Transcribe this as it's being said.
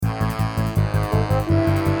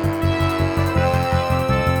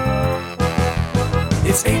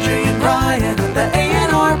It's AJ and Ryan on the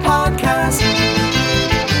A&R podcast.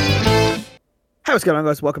 Hey, what's going on,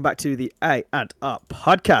 guys? Welcome back to the A&R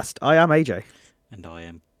podcast. I am AJ. And I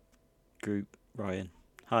am Group Ryan.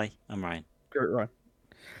 Hi, I'm Ryan. Group Ryan.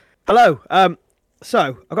 Hello.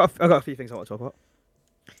 So I've got a few things I want to talk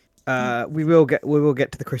about. We will get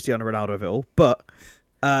to the Cristiano Ronaldo of it all, but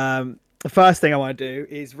the first thing I want to do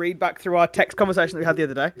is read back through our text conversation that we had the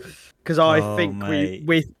other day, because I think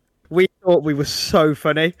we thought we were so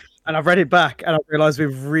funny, and I've read it back and I realised we're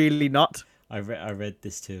really not. I read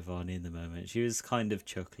this to Ivani in the moment. She was kind of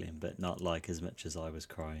chuckling, but not like as much as I was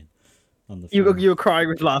crying on the phone. You were crying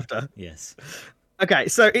with laughter. Yes. Okay,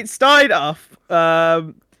 so it started off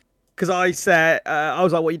because I said I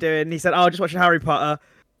was like, "What are you doing?" And he said, "Oh, just watching Harry Potter."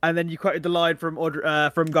 And then you quoted the line from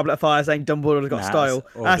Goblet of Fire saying Dumbledore's got style.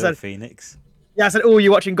 Order I said, of Phoenix. Yeah, I said, "Oh,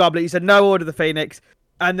 you're watching Goblet." You said, "No, Order of the Phoenix."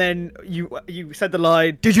 And then you said the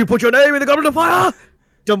line, "Did you put your name in the Goblet of Fire?"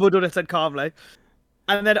 Dumbledore said calmly.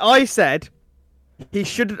 And then I said, he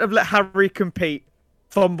shouldn't have let Harry compete.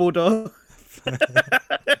 Fumbledore.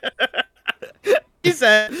 He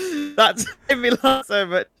said, "That's made me laugh so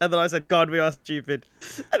much." And then I said, "God, we are stupid."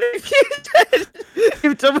 And if you said,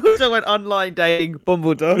 if Dumbledore went online dating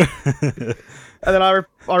Bumbledore, and then I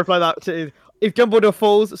replied that to, if Dumbledore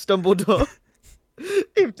falls, Stumbledore.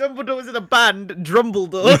 If Dumbledore was in a band,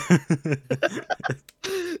 Drumbledore.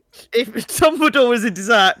 If Dumbledore was in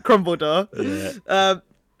dessert, Crumbledore. Yeah.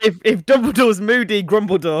 If Dumbledore was moody,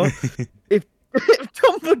 Grumbledore. if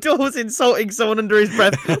Dumbledore was insulting someone under his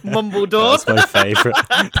breath, Mumbledore. That's my favourite.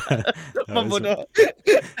 Mumbledore.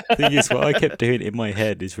 The thing is, what I kept doing in my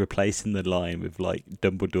head is replacing the line with like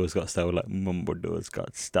Dumbledore's got style, like Mumbledore's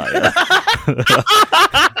got style.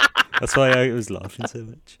 That's why I was laughing so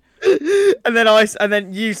much. And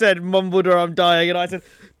then you said Mumbledore, I'm dying, and I said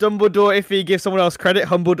Dumbledore, if he gives someone else credit,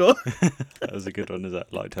 Humbledore. That was a good one. Is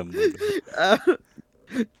that like Dumbledore?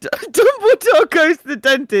 Dumbledore goes to the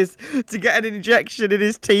dentist to get an injection in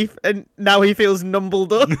his teeth, and now he feels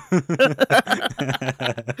Numbledore.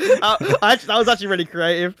 That was actually really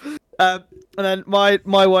creative. And then my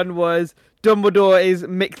one was Dumbledore is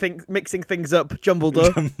mixing things up,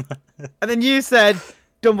 Jumbledore. And then you said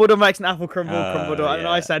Dumbledore makes an apple crumble, Crumbledore. And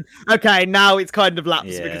I said, okay, now it's kind of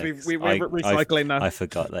lapsed because we're recycling now. I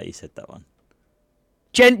forgot that you said that one.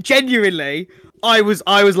 Genuinely, I was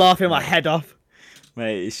laughing my head off.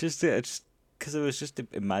 Mate, it's just because I was just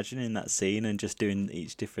imagining that scene and just doing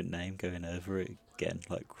each different name, going over it again,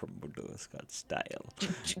 like Crumbledore's got style.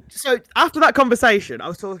 So after that conversation, I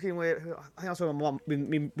was talking with, I think I was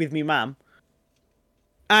talking with me mum,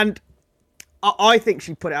 and I think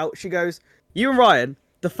she put it out. She goes, "You and Ryan,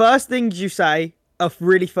 the first things you say are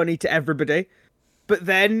really funny to everybody, but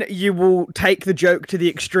then you will take the joke to the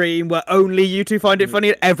extreme where only you two find it funny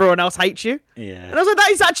and everyone else hates you." Yeah. And I was like,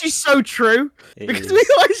 that is actually so true. Because we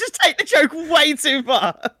always just take the joke way too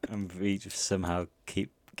far. And we just somehow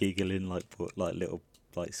keep giggling like little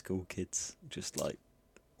like school kids, just like.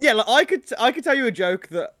 Yeah, like I could tell you a joke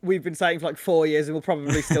that we've been saying for like 4 years and we'll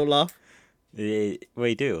probably still laugh. Yeah,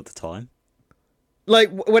 we do all the time.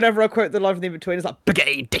 Like whenever I quote the line from The In-Between, it's like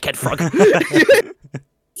 "Biggie, dickhead frog."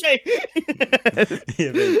 Yeah, but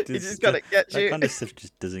You just gotta get that you. kind of stuff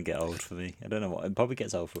just doesn't get old for me. I don't know why. It probably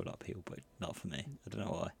gets old for a lot of people, but not for me. I don't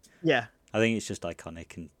know why. Yeah. I think it's just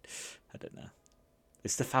iconic, and I don't know.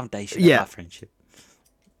 It's the foundation of our friendship.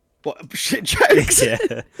 What shit jokes? Yeah.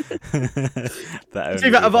 That See,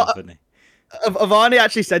 only but is funny. Ivani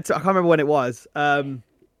actually said I can't remember when it was.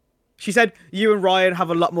 She said you and Ryan have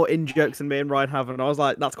a lot more in jokes than me and Ryan have, and I was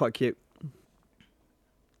like, that's quite cute.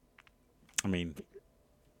 I mean,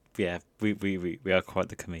 yeah, we are quite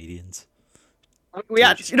the comedians. We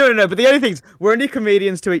actually no, but the only thing's we're only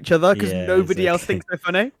comedians to each other because Yeah, nobody else exactly. thinks they're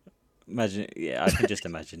funny. Imagine, yeah, I can just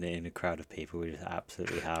imagine it in a crowd of people who are just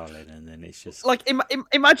absolutely howling, and then it's just Like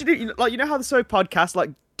imagine it, like you know how the so podcasts like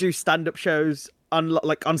do stand up shows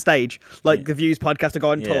on stage, like the Views podcast to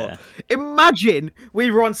go on tour. Imagine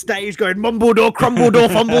we were on stage going Mumbledore, Crumbledore,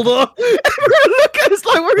 Fumbledore. Everyone look at us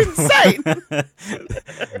like we're insane.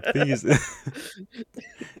 Thing is,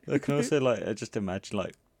 I can also like I just imagine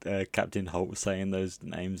like Captain Holt saying those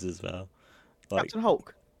names as well, like Captain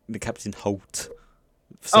Hulk. the Captain Holt.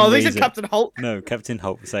 Oh, they said Captain Holt. No, Captain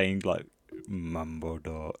Holt saying like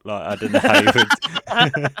Mumbledore. Like I don't know how you would. I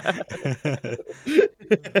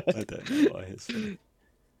don't know why it's funny.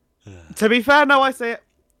 To be fair, no, I say it.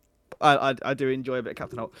 I do enjoy a bit of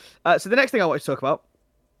Captain Holt. So the next thing I want to talk about,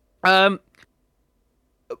 we'll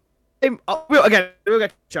get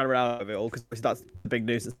Cristiano Ronaldo of it all because that's the big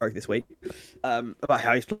news that's broke this week about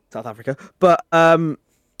how he's playing South Africa. But so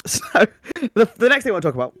the next thing I want to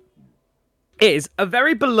talk about, is a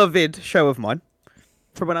very beloved show of mine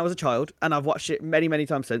from when I was a child, and I've watched it many, many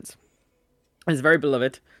times since. It's very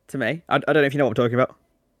beloved to me. I don't know if you know what I'm talking about.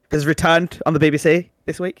 It's returned on the BBC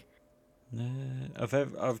this week. No,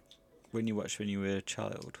 when you watched when you were a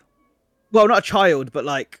child. Well, not a child, but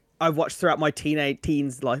like I've watched throughout my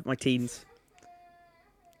teens life, my teens.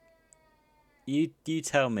 You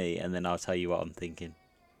tell me, and then I'll tell you what I'm thinking.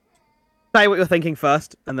 Say what you're thinking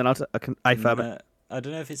first, and then I can affirm it. No, I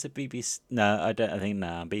don't know if it's a BBC. No, I don't. I think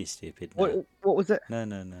I'm being stupid. No. What was it? No.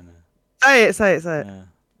 Say it. No.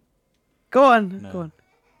 Go on, No. go on.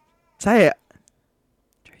 Say it.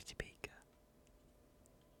 Tracy Beaker.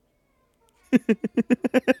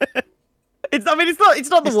 It's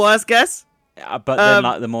not the worst guess. But then,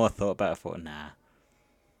 like, the more I thought about it, I thought, nah.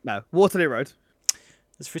 No, Waterloo Road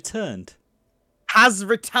It's returned. has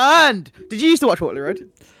returned. Did you used to watch Waterloo Road?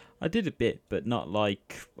 I did a bit, but not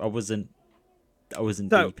like I wasn't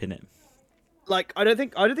So- deep in it. Like I don't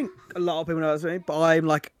think a lot of people know that's me, but I'm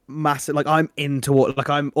like massive. Like I'm into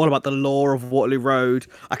I'm all about the lore of Waterloo Road.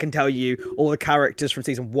 I can tell you all the characters from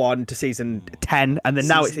season 1 to season 10, and then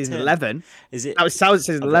now it's Season season 10? 11. Is it? Now it's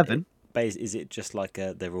season 11. Is it just like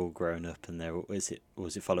they're all grown up and was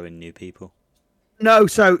it following new people? No,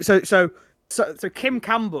 so Kim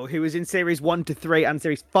Campbell, who was in series 1 to 3 and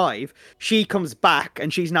series 5, she comes back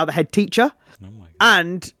and she's now the head teacher. Oh my god.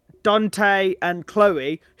 And Dante and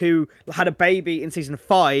Chloe, who had a baby in season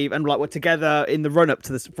 5 and like were together in the run up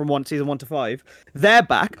to this from season 1 to 5, they're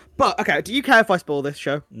back. But okay, do you care if I spoil this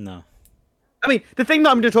show? No. I mean, the thing that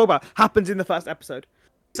I'm going to talk about happens in the first episode.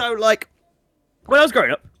 So like, when I was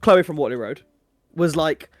growing up, Chloe from Waterloo Road was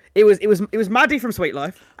like. It was Maddie from Sweet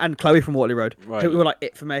Life and Chloe from Waterloo Road. Right. Who were like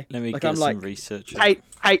it for me. Let me like, get I'm some like, research.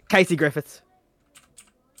 Casey Griffiths.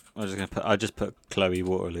 I just put Chloe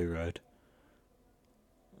Waterloo Road.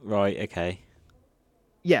 Right. Okay.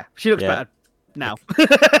 Yeah, she looks Yeah. better now.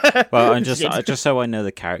 Well, She did. just so I know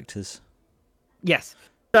the characters. Yes.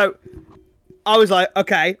 So I was like,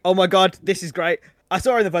 okay, oh my god, this is great. I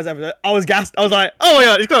saw her in the first episode. I was gassed. I was like, oh my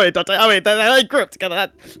god, it's Chloe and Dante. I mean, they grew up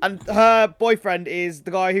together. And her boyfriend is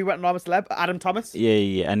the guy who went on I'm a Celeb, Adam Thomas.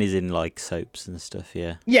 Yeah, and he's in like soaps and stuff.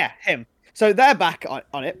 Yeah. Yeah, him. So they're back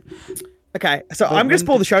on it. Okay, so But I'm going to when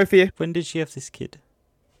spoil the show for you. When did she have this kid?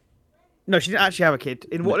 No, she didn't actually have a kid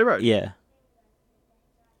in Waterloo Road. Yeah.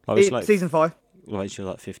 Like, was she, In like, season 5. like she was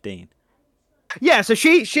like 15. Yeah, so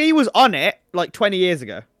she was on it like 20 years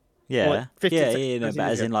ago. Yeah, like 15, yeah, 16 no, years but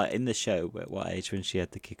as ago. in like in the show, at what age when she had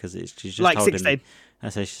the kid? Because she's just Like holding. 16. I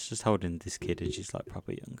say she's just holding this kid, and she's like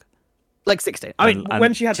proper young. Like 16. I mean, And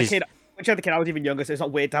when she had the she's- kid, I was even younger, so it's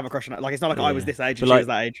not weird to have a crush on her. Like, it's not like I was Yeah. this age But, and like, she was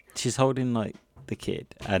that age. She's holding like the kid,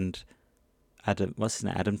 and what's his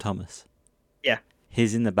name? Adam Thomas. Yeah.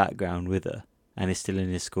 He's in the background with her, and he's still in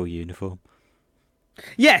his school uniform.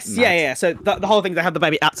 Yes, Mad. yeah. So the whole thing, they have the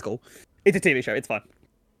baby at school. It's a TV show. It's fine.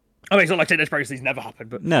 I mean, it's not like teenage pregnancies never happen,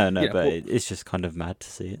 but No, you know, but well- it's just kind of mad to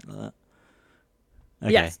see it like that.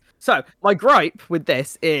 Okay. yes. So my gripe with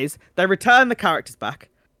this is they return the characters back,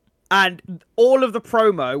 and all of the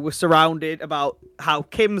promo was surrounded about how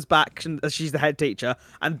Kim's back and she's the head teacher,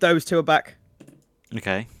 and those two are back.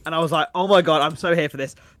 Okay. And I was like, oh my god, I'm so here for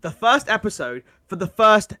this. The first episode, for the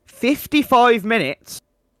first 55 minutes,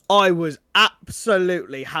 I was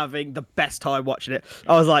absolutely having the best time watching it.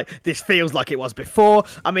 I was like, this feels like it was before.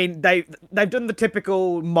 I mean, they've done the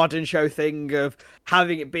typical modern show thing of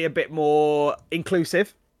having it be a bit more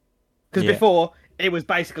inclusive. Because Yeah. before, it was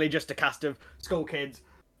basically just a cast of school kids.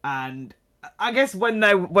 And I guess when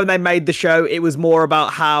they made the show, it was more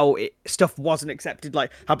about how stuff wasn't accepted,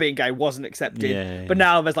 like how being gay wasn't accepted. Yeah. But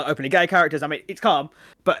now there's like openly gay characters. I mean, it's calm,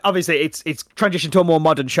 but obviously it's transitioned to a more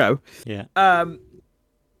modern show. Yeah.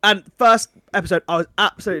 And first episode, I was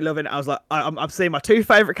absolutely loving it. I was like, I'm seeing my two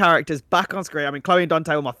favorite characters back on screen. I mean, Chloe and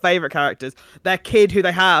Dante were my favorite characters. Their kid, who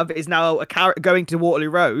they have, is now a going to Waterloo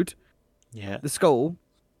Road, Yeah. the school.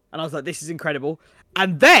 And I was like, this is incredible.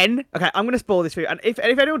 And then, okay, I'm going to spoil this for you. And if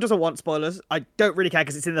anyone doesn't want spoilers, I don't really care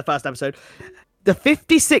because it's in the first episode. The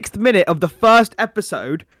 56th minute of the first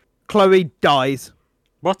episode, Chloe dies.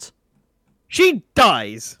 What? She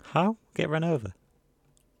dies. How? Get run over?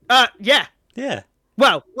 Yeah. Yeah.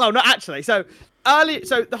 Well, not actually. So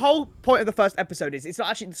the whole point of the first episode is it's not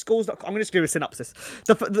actually the school's not. I'm going to do a synopsis.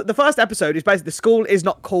 The first episode is basically the school is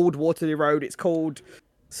not called Waterloo Road. It's called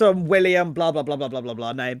some William blah blah blah blah blah blah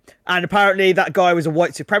blah name. And apparently that guy was a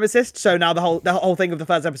white supremacist. So now the whole thing of the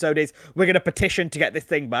first episode is we're going to petition to get this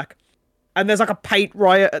thing back. And there's like a paint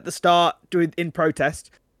riot at the start in protest.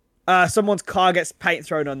 Someone's car gets paint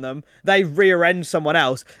thrown on them. They rear-end someone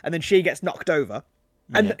else, and then she gets knocked over.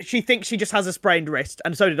 And Yeah. she thinks she just has a sprained wrist,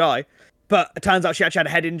 and so did I. But it turns out she actually had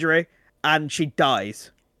a head injury. and she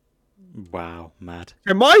dies. Wow, mad.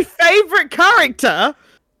 And my favourite character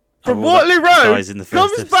from Oh, well, Waterloo that Road dies in the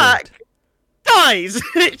first comes back, dies.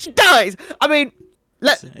 She dies. I mean,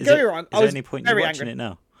 Is get it- me wrong. Is I there was any point in you very watching angry. it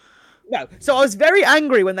now? No, so I was very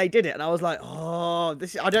angry when they did it, and I was like, "Oh,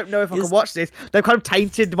 this! I don't know if I can watch this." They've kind of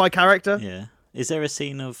tainted my character. Yeah. Is there a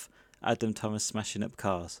scene of Adam Thomas smashing up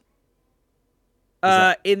cars?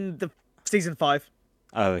 In the season 5.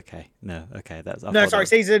 Oh, okay. No, okay. That's I No, thought sorry,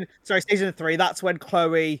 that was- season 3. That's when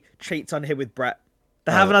Chloe cheats on him with Brett.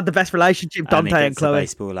 They Oh. haven't had the best relationship, and Dante he and gets the Chloe.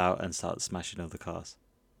 baseball out and starts smashing other cars.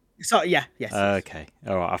 So yeah, yes. Okay.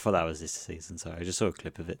 All right. I thought that was this season. Sorry, I just saw a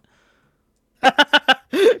clip of it.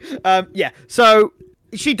 Yeah. So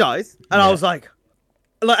she dies, and I Yeah. was like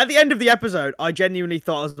at the end of the episode, I genuinely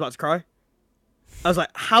thought I was about to cry. I was like,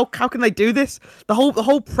 how can they do this? The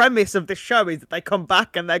whole premise of this show is that they come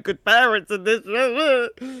back and they're good parents and this.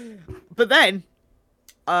 But then,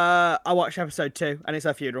 I watched episode 2, and it's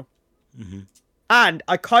her funeral, and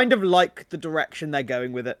I kind of like the direction they're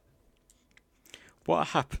going with it. What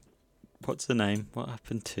happened? What's the name? What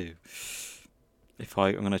happened to?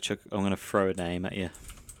 I'm gonna throw a name at you.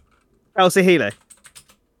 Elsie Healy.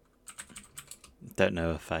 Don't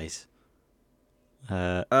know her face. She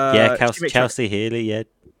Chelsea, makes Chelsea Healy. Yeah,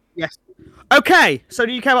 Yes. Okay. So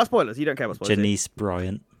do you care about spoilers? You don't care about spoilers. do you? Janice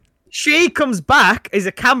Bryant. She comes back as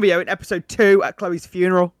a cameo in episode 2 at Chloe's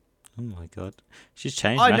funeral. Oh my god, she's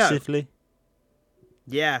changed I know. massively.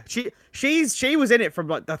 Yeah, she was in it from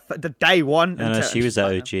like the day one. No, until she was she's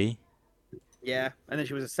at like- OG. Yeah, and then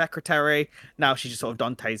she was a secretary. Now she's just sort of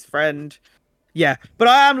Dante's friend. Yeah, but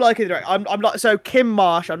I am liking the direct. I'm not. So Kim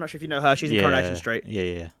Marsh, I'm not sure if you know her. She's in Coronation Street.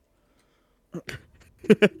 Yeah.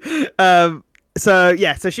 So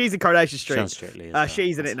yeah, so she's in Coronation She's on Street. Strictly. As well.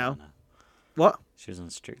 She's in That's it now. what I know. What? She was on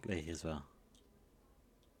Strictly as well.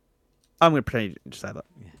 I'm gonna pretend you just say that.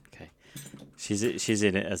 Yeah. Okay. She's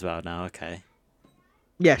in it as well now. Okay.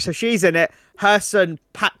 Yeah, so she's in it. Her son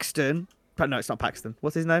Paxton. But no, it's not Paxton.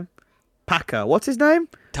 What's his name? Packer. What's his name?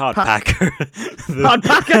 Todd Packer. Todd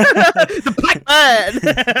Packer. The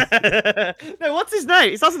Pac-Man. No, what's his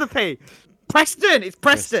name? It starts with a P. Preston. It's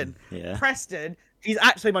Preston. Yeah. Preston. He's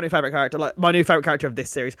actually my new favorite character. Like my new favorite character of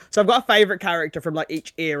this series. So I've got a favorite character from like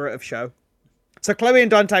each era of show. So Chloe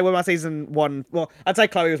and Dante were my season 1. Well, I'd say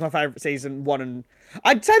Chloe was my favorite season 1, and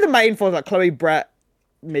I'd say the main four like Chloe, Brett,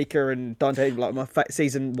 Mika, and Dante like my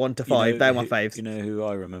season 1 to 5. They're my faves. You know who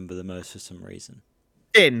I remember the most for some reason?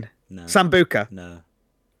 Din, No. Sambuca, No.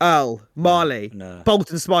 Earl, Marley, No.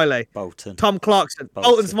 Bolton Smiley, Bolton. Tom Clarkson,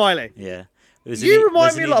 Bolton Smiley. Yeah. You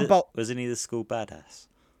remind me a lot of Bolton. Wasn't he the school badass?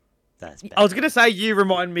 That's I was gonna say you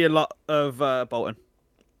remind me a lot of Bolton.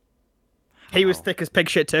 He was How? thick as pig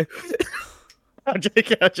shit too. I'm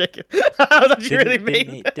joking. I'm joking. I was actually really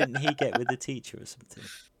mean. Didn't he get with the teacher or something?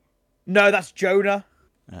 No, that's Jonah.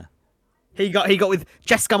 Ah. He got with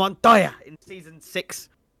Jessica Montoya in season 6.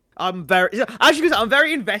 I'm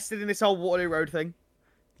very invested in this whole Waterloo Road thing.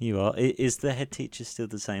 You are. Is the head teacher still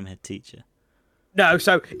the same head teacher? No,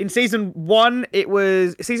 so in season 1 it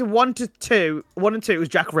was season 1 to 2. 1 and 2 it was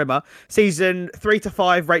Jack Rimmer. Season 3 to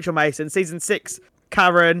 5 Rachel Mason. Season 6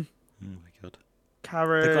 Karen. Oh my god.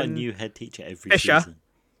 Karen. They've got a new head teacher every Fisher. season.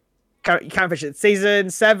 Karen Fisher. Season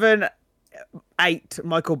 7, 8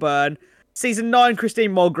 Michael Byrne. Season 9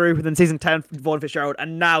 Christine Mulgrew. And then season 10 Vaughan Fitzgerald.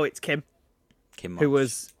 And now it's Kim, Kim Marsh. who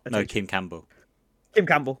was a No, teacher. Kim Campbell. Kim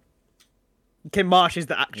Campbell. Kim Marsh is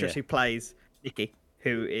the actress Yeah. who plays Nikki,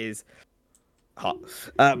 who is hot.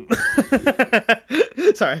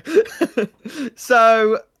 Sorry.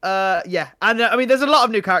 So, yeah. And I mean, there's a lot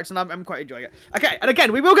of new characters, and I'm quite enjoying it. Okay, and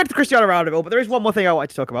again, we will get to Cristiano Ronaldo, but there is one more thing I wanted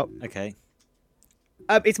to talk about. Okay.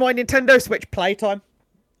 It's my Nintendo Switch playtime.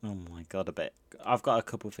 Oh my god, I bet. I've got a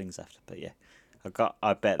couple of things after, but yeah.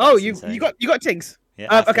 I bet. Oh, that's you insane. got things.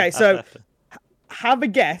 Yeah, Okay, so have a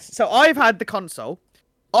guess. So I've had the console.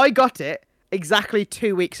 I got it exactly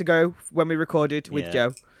 2 weeks ago when we recorded with Yeah.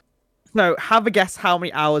 Joe. So have a guess how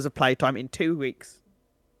many hours of playtime in 2 weeks.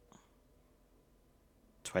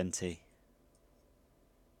 20.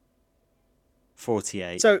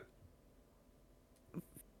 48. So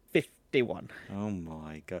 51. Oh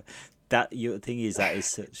my god. That your thing is that is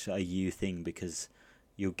such a you thing because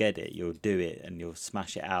you'll get it, you'll do it, and you'll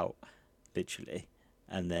smash it out, literally,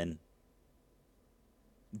 and then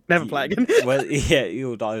Never play again. Well, yeah,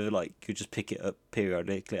 you'll either like you just pick it up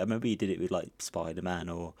periodically. I remember you did it with like Spider-Man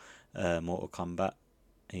or Mortal Kombat,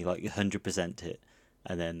 and you like 100% it,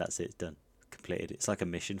 and then that's it, it's done, completed. It's like a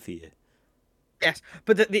mission for you. Yes,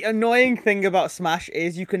 but the annoying thing about Smash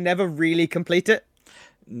is you can never really complete it.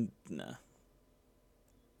 No.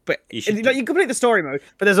 But You should you complete the story mode,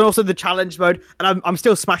 but there's also the challenge mode, and I'm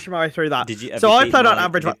still smashing my way through that. Did you ever So I beat played on my-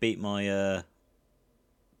 average did you beat my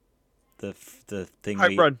the thing where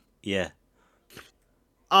home run. Yeah.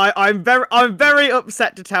 I'm very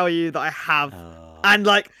upset to tell you that I have, Oh. and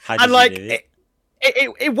like How did and you like do it?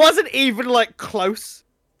 it wasn't even like close.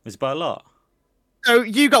 Was it by a lot? So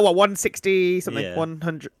you got what 160 something, Yeah.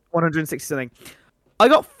 160 something. I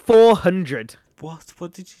got 400. What?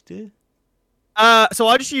 What did you do? So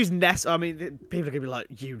I just used Ness. I mean, people are gonna be like,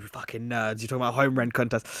 "You fucking nerds! You're talking about home run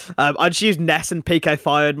contest." I just used Ness and PK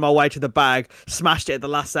fired my way to the bag, smashed it at the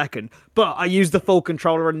last second. But I used the full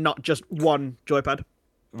controller and not just one joypad.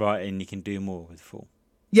 Right, and you can do more with full.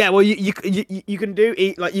 Yeah, well, you can do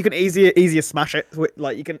you can easier smash it with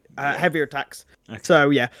like you can heavier attacks. Okay. So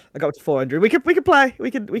yeah, I got up to 400. We could play. We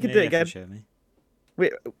could do it again. Show me.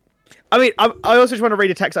 I mean, I also just want to read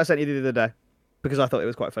a text I sent you the other day because I thought it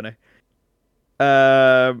was quite funny.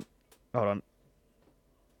 Hold on.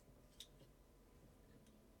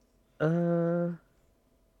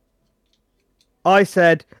 I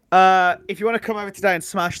said, if you want to come over today and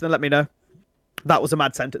smash, then let me know. That was a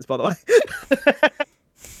mad sentence, by the way.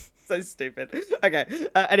 So stupid. Okay.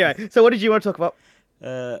 Anyway, so what did you want to talk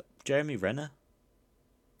about? Jeremy Renner.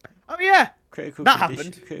 Oh yeah. Critical That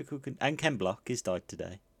condition. happened. And Ken Block has died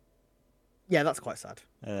today. Yeah, that's quite sad.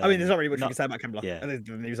 I mean, there's not really much you not- can say about Ken Block. yeah.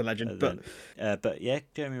 He was a legend, But yeah,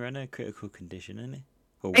 Jeremy Renner, critical condition, isn't he?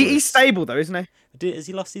 Or he's worse. stable though, isn't he? Has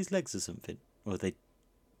he lost his legs or something? Or they?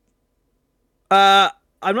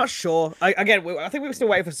 I'm not sure. I think we were still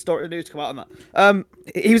waiting for story news to come out on that.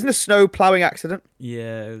 He was in a snow plowing accident.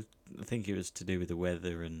 Yeah, I think it was to do with the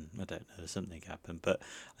weather, and I don't know, something happened. But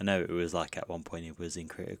I know it was like at one point he was in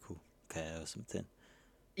critical care or something.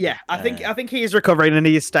 Yeah, I think he is recovering and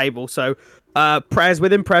he is stable. So, prayers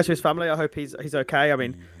with him, prayers for his family. I hope he's okay. I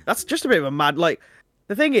mean, that's just a bit of a mad. Like,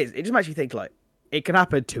 the thing is, it just makes you think like it can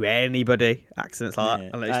happen to anybody. Accidents like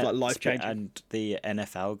that, and it's like life changing. And the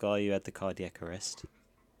NFL guy who had the cardiac arrest.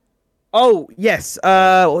 Oh yes,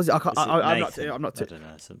 what was it? I'm Nathan? not. I don't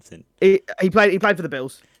know, something. He played for the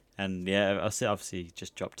Bills. And yeah, I see. Obviously, he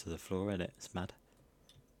just dropped to the floor, and it's mad.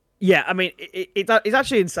 Yeah, I mean, it's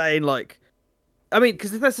actually insane. Like, I mean,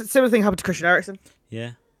 because the similar thing happened to Christian Eriksen.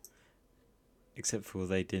 Yeah. Except for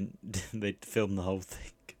they didn't. They filmed the whole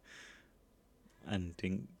thing, and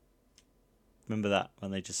didn't. Remember that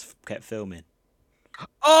when they just kept filming.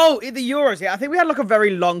 Oh, in the Euros, yeah. I think we had like a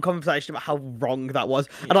very long conversation about how wrong that was,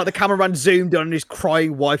 and like the cameraman zoomed in on his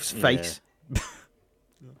crying wife's face.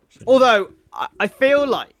 Although I feel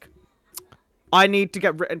like I need to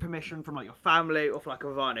get written permission from like your family or from like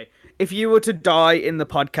Avani. If you were to die in the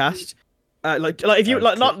podcast, like if you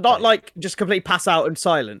not like just completely pass out and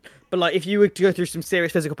silent, but like if you were to go through some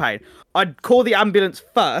serious physical pain, I'd call the ambulance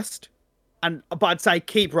first, but I'd say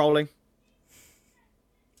keep rolling.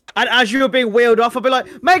 And as you were being wheeled off, I'd be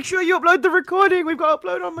like, make sure you upload the recording. We've got to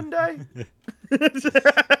upload on Monday.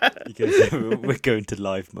 We're going to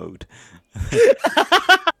live mode.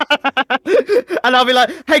 And I'll be like,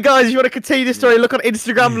 hey guys, if you want to continue this story, look on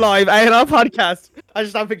Instagram Live, A&R Podcast.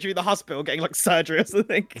 I'm picturing you in the hospital getting like surgery or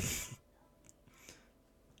something.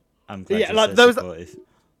 I'm glad Yeah, you're like so those- supportive.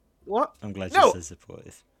 What? I'm glad No. you're so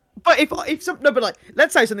supportive. But but like,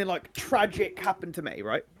 let's say something like tragic happened to me,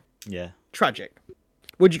 right? Yeah. Tragic.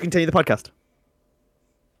 Would you continue the podcast?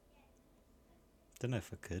 Don't know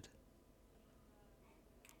if I could.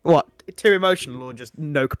 What? Too emotional or just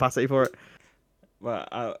no capacity for it? Well,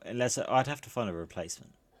 unless I'd have to find a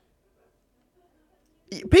replacement.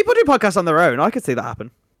 People do podcasts on their own. I could see that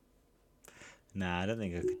happen. Nah, I don't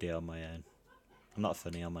think I could do it on my own. I'm not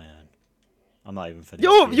funny on my own. I'm not even funny.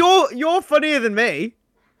 on you. You're funnier than me.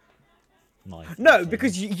 I'm not even No, funny.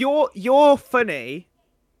 because your funny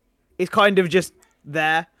is kind of just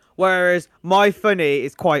there, whereas my funny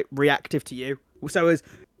is quite reactive to you. So as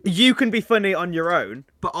you can be funny on your own,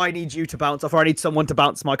 but I need you to bounce off, or I need someone to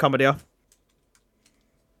bounce my comedy off.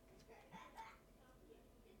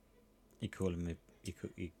 You calling me?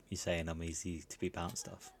 You saying I'm easy to be bounced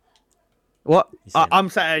off? What? said- I'm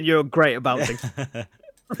saying you're great at bouncing.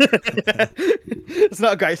 It's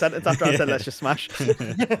not a great sentence after I said let's just smash.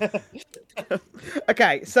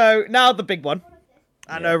 Okay, so now the big one.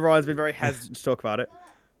 I know Ryan's been very hesitant to talk about it.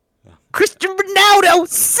 Cristiano Ronaldo,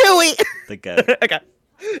 suey. The goat. Okay.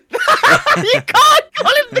 You can't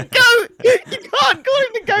call him the goat. You can't call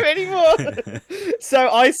him the goat anymore. So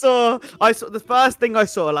I saw the first thing I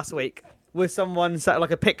saw last week was someone set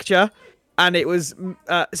like a picture, and it was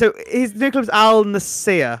so his new club's Al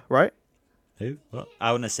Nassr, right? Who? What?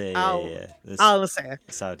 Al Nassr. Al- Yeah. Al Nassr.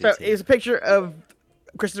 Saudi So team. it was a picture of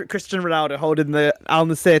Cristiano Ronaldo holding the Al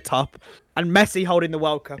Nassr top and Messi holding the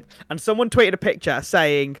World Cup, and someone tweeted a picture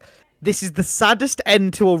saying, "This is the saddest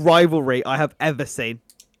end to a rivalry I have ever seen."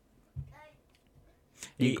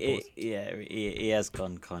 He has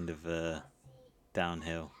gone kind of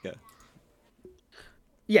downhill. Go.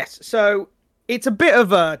 Yes, so it's a bit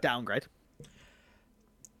of a downgrade.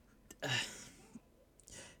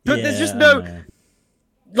 But there's just no,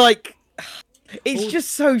 like, it's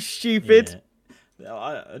just so stupid. Yeah.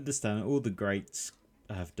 I understand all the greats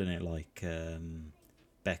have done it. Like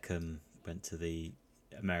Beckham went to the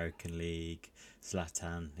American League.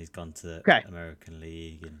 Zlatan, he's gone to the American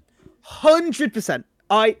League, and 100%.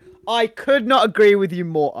 I could not agree with you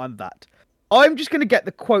more on that. I'm just gonna get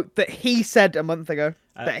the quote that he said a month ago.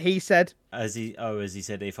 That he said, as he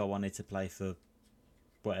said, if I wanted to play for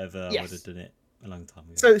whatever, I would have done it a long time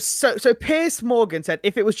So ago. Piers Morgan said,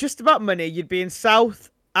 if it was just about money, you'd be in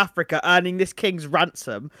South Africa earning this king's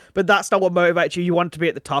ransom, but that's not what motivates you. You want to be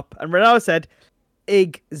at the top. And Ronaldo said,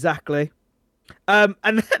 exactly. And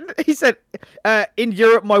then he said, in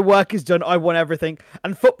Europe, my work is done. I won everything.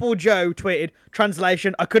 And Football Joe tweeted,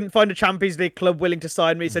 translation, I couldn't find a Champions League club willing to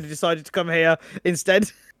sign me, so he decided to come here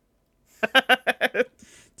instead.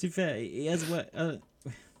 To be fair, he has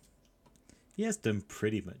done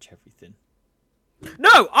pretty much everything.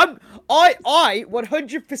 No, I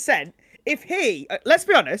 100%. If he, let's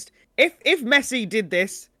be honest, if Messi did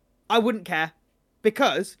this, I wouldn't care,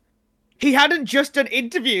 because he hadn't just done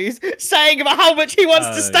interviews saying about how much he wants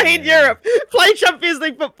to stay in Europe, play Champions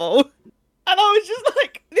League football. And I was just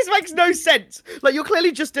like, this makes no sense. Like, you're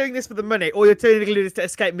clearly just doing this for the money, or you're doing this to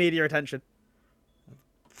escape media attention.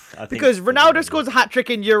 Because Ronaldo scores a hat-trick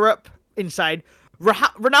in Europe, insane.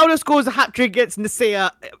 Ronaldo scores a hat-trick against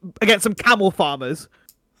Nassr, against some camel farmers.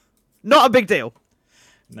 Not a big deal.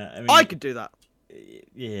 No, I mean, I could do that.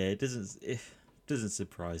 Yeah, it doesn't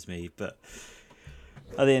surprise me, but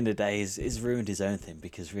at the end of the day, he's ruined his own thing,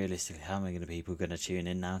 because realistically, how many people are going to tune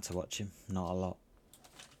in now to watch him? Not a lot.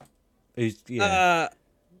 Who's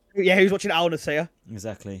watching Al Nassr?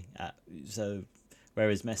 Exactly. So,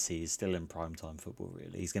 whereas Messi is still in primetime football,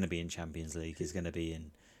 really. He's going to be in Champions League. He's going to be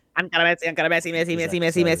in... I'm gonna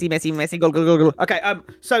Messi, goal. Okay,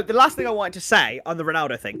 so the last thing I wanted to say on the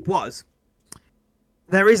Ronaldo thing was,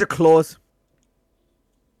 there is a clause.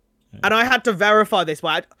 And I had to verify this.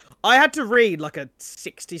 I had to read like a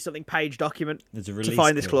 60-something page document to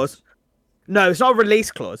find this clause. No, it's not a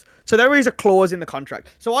release clause. So there is a clause in the contract.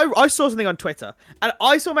 So I saw something on Twitter, and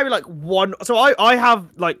I saw maybe like one. So I have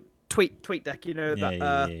like TweetDeck, you know,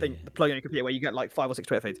 that thing, the plug in your computer where you get like 5 or 6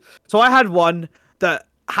 Twitter feeds. So I had one that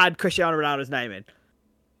had Cristiano Ronaldo's name in,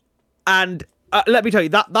 and let me tell you,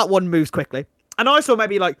 that one moves quickly. And I saw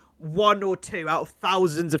maybe like 1 or 2 out of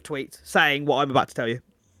thousands of tweets saying what I'm about to tell you.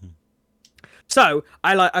 So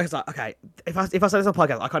I was like, okay, if I say this on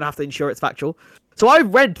podcast, I kind of have to ensure it's factual. So I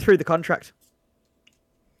read through the contract.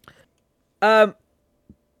 So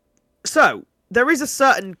there is a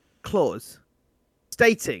certain clause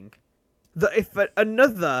stating that if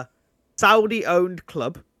another Saudi-owned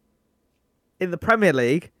club in the Premier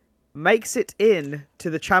League makes it in to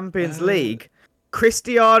the Champions League,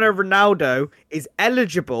 Cristiano Ronaldo is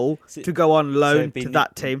eligible to go on loan to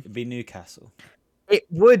that team. It'd be Newcastle. It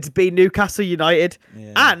would be Newcastle United.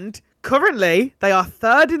 Yeah. And currently, they are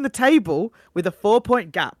 3rd in the table with a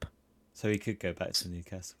 4-point gap. So he could go back to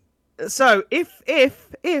Newcastle. So if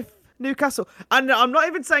Newcastle... And I'm not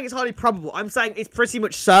even saying it's highly probable. I'm saying it's pretty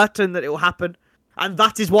much certain that it will happen. And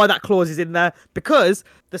that is why that clause is in there. Because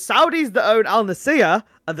the Saudis that own Al Nassr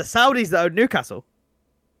are the Saudis that own Newcastle.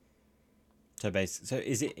 So basically, so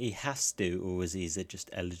is it he has to, or is it just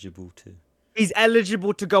eligible to? He's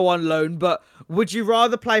eligible to go on loan, but would you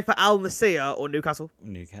rather play for Al Nassr or Newcastle?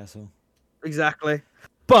 Newcastle. Exactly.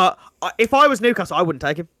 But if I was Newcastle, I wouldn't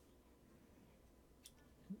take him.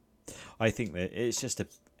 I think that it's just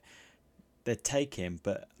they'd take him,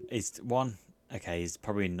 but it's one, okay, he's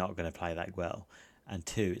probably not going to play that well, and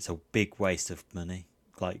 2, it's a big waste of money.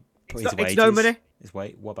 Like his wages. It's no money.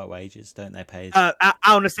 What about wages? Don't they pay?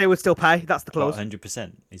 Al Nassr would still pay. That's the clause.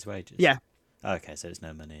 100% his wages. Yeah. Okay, so it's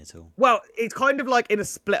no money at all. Well, it's kind of like in a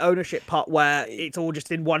split ownership pot where it's all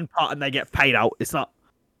just in one pot and they get paid out. It's not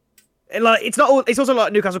like it's not. All, it's also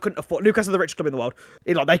like Newcastle couldn't afford. Newcastle, the richest club in the world.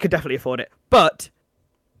 They could definitely afford it. But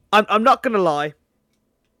I'm not gonna lie.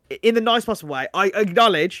 In the nice possible way, I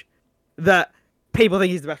acknowledge that people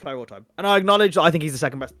think he's the best player of all time, and I acknowledge that I think he's the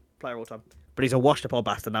second best player of all time. But he's a washed-up old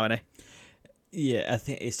bastard now, isn't he? Yeah, I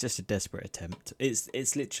think it's just a desperate attempt.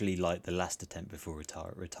 It's literally like the last attempt before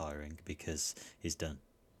retiring, because he's done.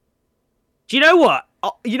 Do you know what?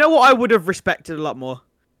 You know what I would have respected a lot more?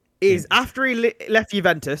 is after he left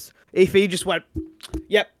Juventus, if he just went,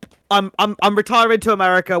 "Yep, I'm retiring to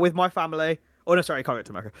America with my family." Oh no, sorry, I can't go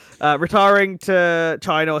to America. Retiring to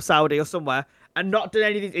China or Saudi or somewhere, and not done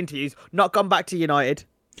any of these interviews, not gone back to United.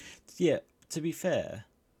 Yeah, to be fair,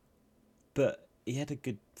 but he had a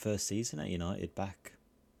good first season at United back.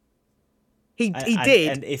 He did.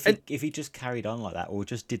 And if he just carried on like that, or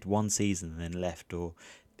just did one season and then left, or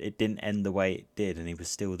it didn't end the way it did, and he was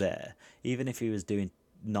still there, even if he was doing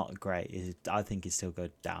not great, I think he'd still go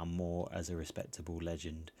down more as a respectable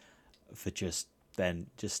legend for just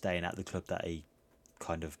staying at the club that he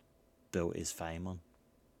kind of built his fame on.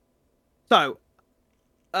 So,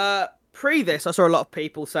 pre this, I saw a lot of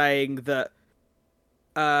people saying that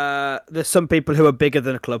there's some people who are bigger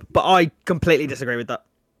than a club, but I completely disagree with that.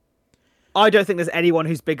 I don't think there's anyone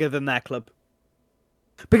who's bigger than their club.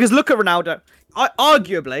 Because look at Ronaldo. I'm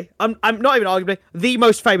not even arguably the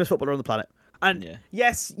most famous footballer on the planet. And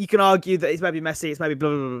yes, you can argue that it's maybe Messi, it's maybe blah,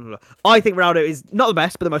 blah, blah, blah. I think Ronaldo is not the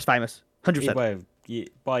best, but the most famous. 100%.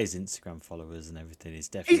 By his Instagram followers and everything, he's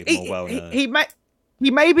definitely more well known.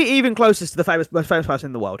 He may be even closest to the most famous person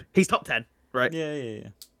in the world. He's top 10, right? Yeah.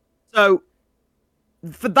 So,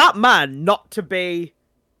 for that man not to be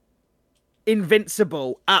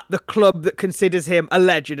invincible at the club that considers him a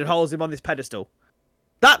legend and holds him on this pedestal,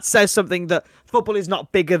 that says something that football is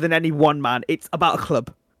not bigger than any one man. It's about a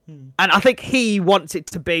club. And I think he wants it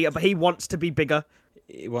to be, but he wants to be bigger.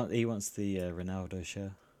 He wants the Ronaldo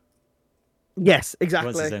show. Yes,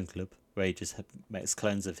 exactly. He wants his own club where he just makes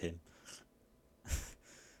clones of him.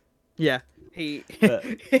 Yeah. He's got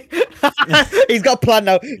a plan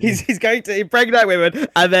now. He's going to impregnate women,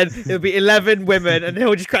 and then it'll be 11 women, and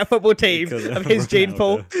he'll just create a football team of his gene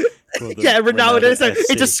pool. Yeah, Ronaldo. So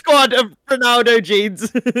it's a squad of Ronaldo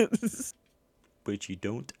genes. But you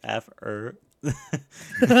don't have her.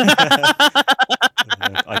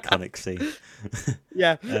 Iconic scene.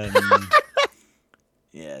 Yeah.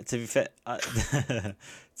 Yeah. To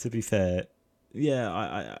be fair, yeah.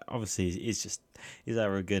 I obviously he's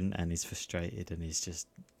arrogant and he's frustrated and he's just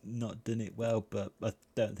not done it well. But I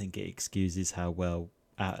don't think it excuses how well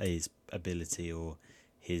his ability or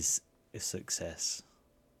his success.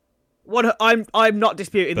 I'm not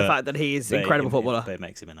disputing the fact that he is an incredible footballer. But it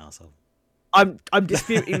makes him an arsehole. I'm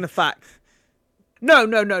disputing the fact. No.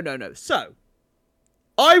 So,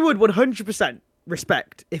 I would 100%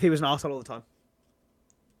 respect if he was an arsehole all the time.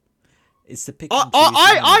 It's the pick.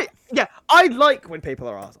 I like when people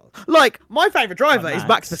are arseholes. Like, my favourite driver is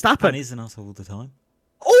Max Verstappen. And he's an arsehole all the time.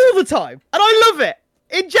 All the time. And I love it.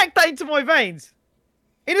 Inject that into my veins.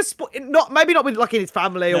 In a sport, maybe not with like in his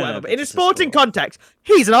family or whatever, but in a sporting context,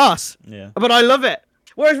 he's an arse. Yeah. But I love it.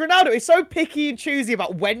 Whereas Ronaldo is so picky and choosy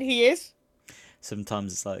about when he is.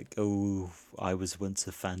 Sometimes it's like, oh, I was once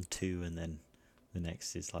a fan too, and then the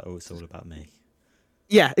next is like, oh, it's all about me.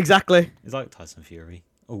 Yeah, exactly. It's like Tyson Fury.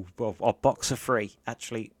 Oh, well, our box are free.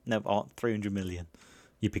 Actually, no, 300 million.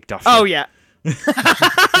 You picked off. Oh, yeah. Your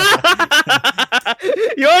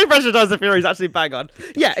impression of Tyson Fury is actually bang on.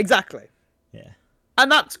 Yeah, exactly. Yeah.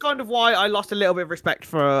 And that's kind of why I lost a little bit of respect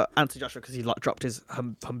for Anthony Joshua, because he dropped his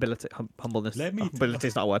humbleness. Humility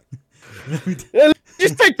is not a word.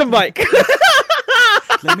 Just take the mic.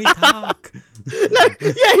 Let me talk. Yeah,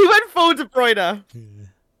 he went full De Bruyne. Yeah.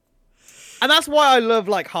 And that's why I love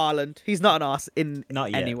like Haaland. He's not an arse in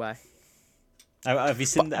any way. Have you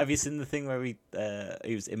seen the thing where he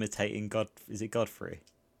was imitating God? Is it Godfrey?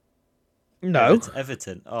 No.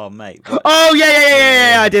 Everton. Oh mate. What? Oh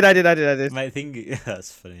yeah. I did. Mate,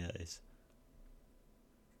 that's funny. That is.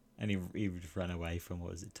 And he ran away from,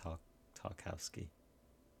 what was it, Tarkowski?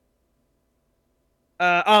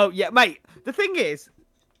 Oh yeah, mate. The thing is,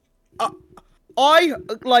 I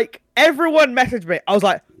like everyone messaged me. I was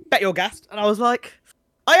like, bet you're gassed, and I was like,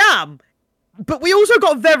 I am. But we also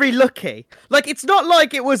got very lucky. Like, it's not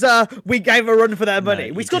like it was we gave a run for their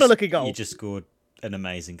money. We scored a lucky goal. You just scored an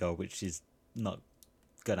amazing goal, which is not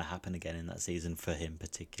going to happen again in that season for him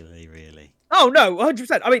particularly, really. Oh, no,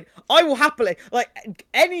 100%. I mean, I will happily, like,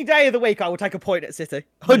 any day of the week, I will take a point at City.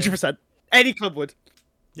 100%. Yeah. Any club would.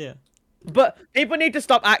 Yeah. But people need to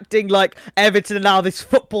stop acting like Everton are now this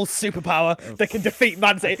football superpower that can defeat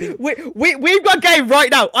Man City. We've got a game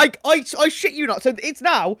right now. I shit you not. So it's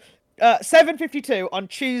now 7:52 on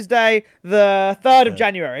Tuesday, the 3rd of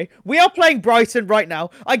January. We are playing Brighton right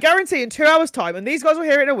now. I guarantee in 2 hours' time, and these guys will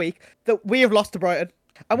hear it in a week, that we have lost to Brighton.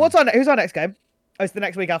 And who's our next game? Oh, it's the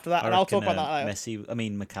next week after that, and I'll talk about that later.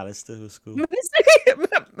 McAllister will score.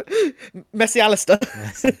 Messi Alistair.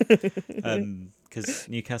 Because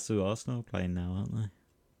Newcastle Arsenal are playing now, aren't they?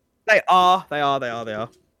 They are.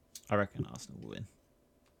 I reckon Arsenal will win.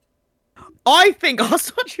 I think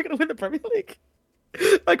Arsenal are actually going to win the Premier League.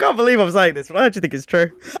 I can't believe I'm saying this, but I actually think it's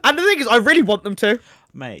true. And the thing is, I really want them to.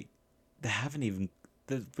 Mate, they haven't even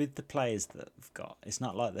with the players that they've got. It's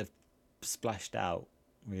not like they've splashed out.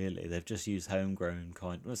 Really, they've just used homegrown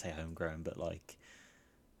kind. I won't say homegrown, but like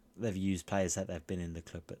they've used players that they've been in the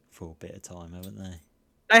club for a bit of time, haven't they?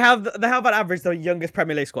 They have on average the youngest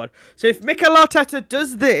Premier League squad. So if Mikel Arteta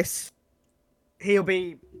does this, he'll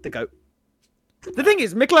be the GOAT. The thing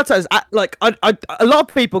is, Mikel Arteta is like a lot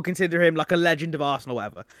of people consider him like a legend of Arsenal, or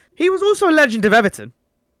whatever. He was also a legend of Everton.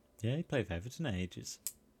 Yeah, he played for Everton ages.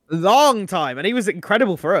 Long time, and he was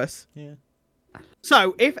incredible for us. Yeah.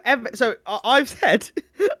 So I've said,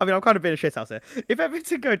 I mean, I'm kind of being a shithouse here. If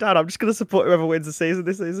Everton go down, I'm just going to support whoever wins the season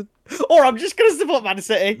this season, or I'm just going to support Man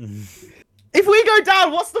City. If we go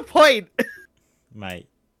down, what's the point? Mate,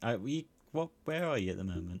 where are you at the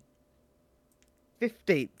moment?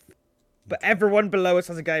 15th, but everyone below us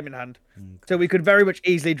has a game in hand, so we could very much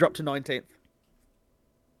easily drop to 19th.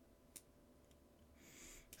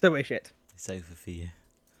 So we're shit. It's over for you.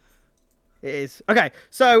 It is. Okay,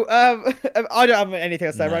 so I don't have anything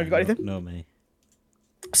else to say. Ryan, have you got anything? No, me.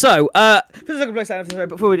 So, this is a good place to end.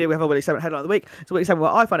 Before we do, we have a Week 7 headline of the week. So, Week 7,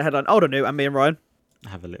 where I find a headline old or new, and me and Ryan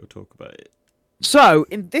Have a little talk about it. So,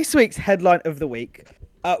 in this week's headline of the week,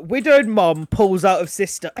 widowed mom pulls out of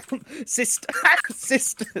sisters. Read Sorry.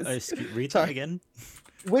 that again.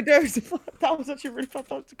 Widowed. That was actually really bad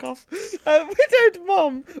time to cough. Widowed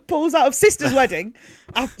mom pulls out of sister's wedding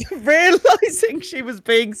after realizing she was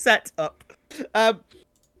being set up. A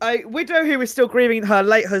widow who is still grieving her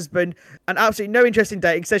late husband and absolutely no interest in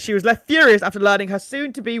dating says she was left furious after learning her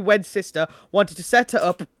soon-to-be wed sister wanted to set her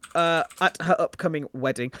up at her upcoming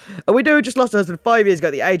wedding. A widow who just lost her husband 5 years ago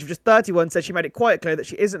at the age of just 31 said she made it quite clear that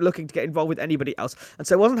she isn't looking to get involved with anybody else, and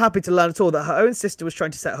so wasn't happy to learn at all that her own sister was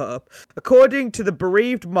trying to set her up. According to the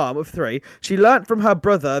bereaved mom of 3, she learnt from her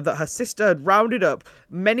brother that her sister had rounded up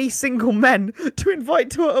many single men to invite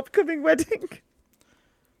to her upcoming wedding.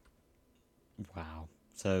 Wow.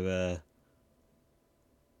 So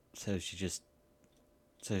she just...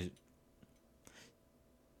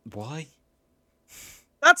 Why?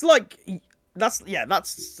 That's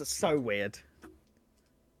so weird.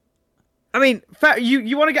 I mean, fair,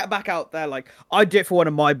 you want to get back out there, like, I'd do it for one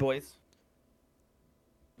of my boys.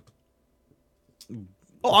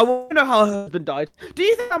 Oh, I want to know how her husband died. Do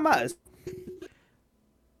you think that matters?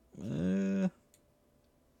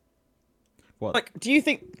 What? Like, do you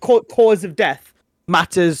think cause of death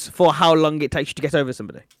matters for how long it takes you to get over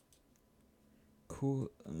somebody?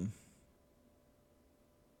 Cool.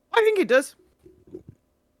 I think it does.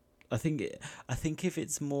 I think if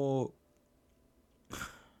it's more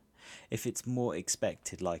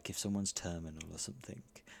expected, like if someone's terminal or something,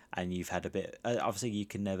 and you've had a bit, obviously you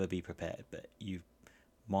can never be prepared, but you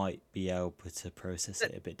might be able to process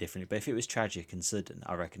it a bit differently. But if it was tragic and sudden,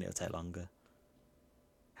 I reckon it'll take longer.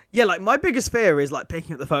 Yeah, like my biggest fear is like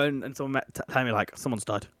picking up the phone and someone telling me like someone's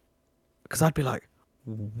died, because I'd be like,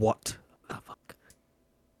 what the fuck?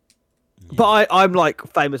 Yeah. But I'm like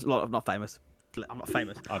famous. Not famous. I'm not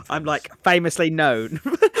famous. I'm like famously known.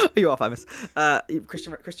 You are famous.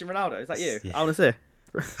 Cristiano Ronaldo. Is that you? Yeah. I want to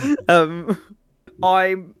see.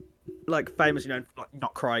 I'm like famously known for like,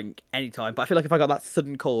 not crying anytime. But I feel like if I got that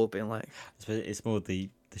sudden call, being like, it's more the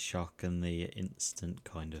shock and the instant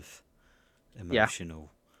kind of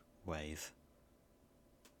emotional wave.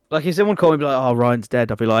 Like if someone called me, be like, "Oh, Ryan's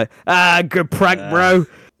dead," I'd be like, good prank, bro.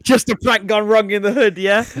 Just a prank gone wrong in the hood,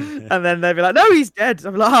 yeah? And then they'd be like, "No, he's dead."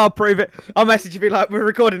 I'd be like, "Oh, I'll prove it." I'll message you, be like, "We're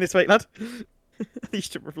recording this week, lad." You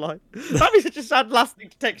should reply. That'd be such a sad last thing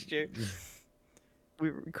to text you.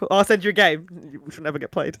 I'll send you a game, which will never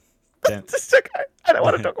get played. It's okay. I don't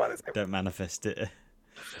want to talk about this game. Don't manifest it.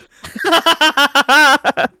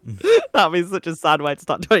 That'd be such a sad way to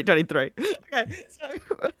start 2023. Okay, so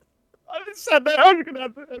I just said that I'm gonna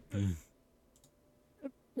have to.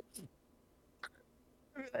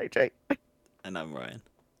 Hey, Jake. And I'm Ryan.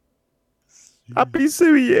 Happy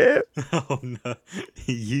New Year. Oh no,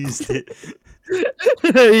 he used it.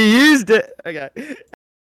 He used it. Okay.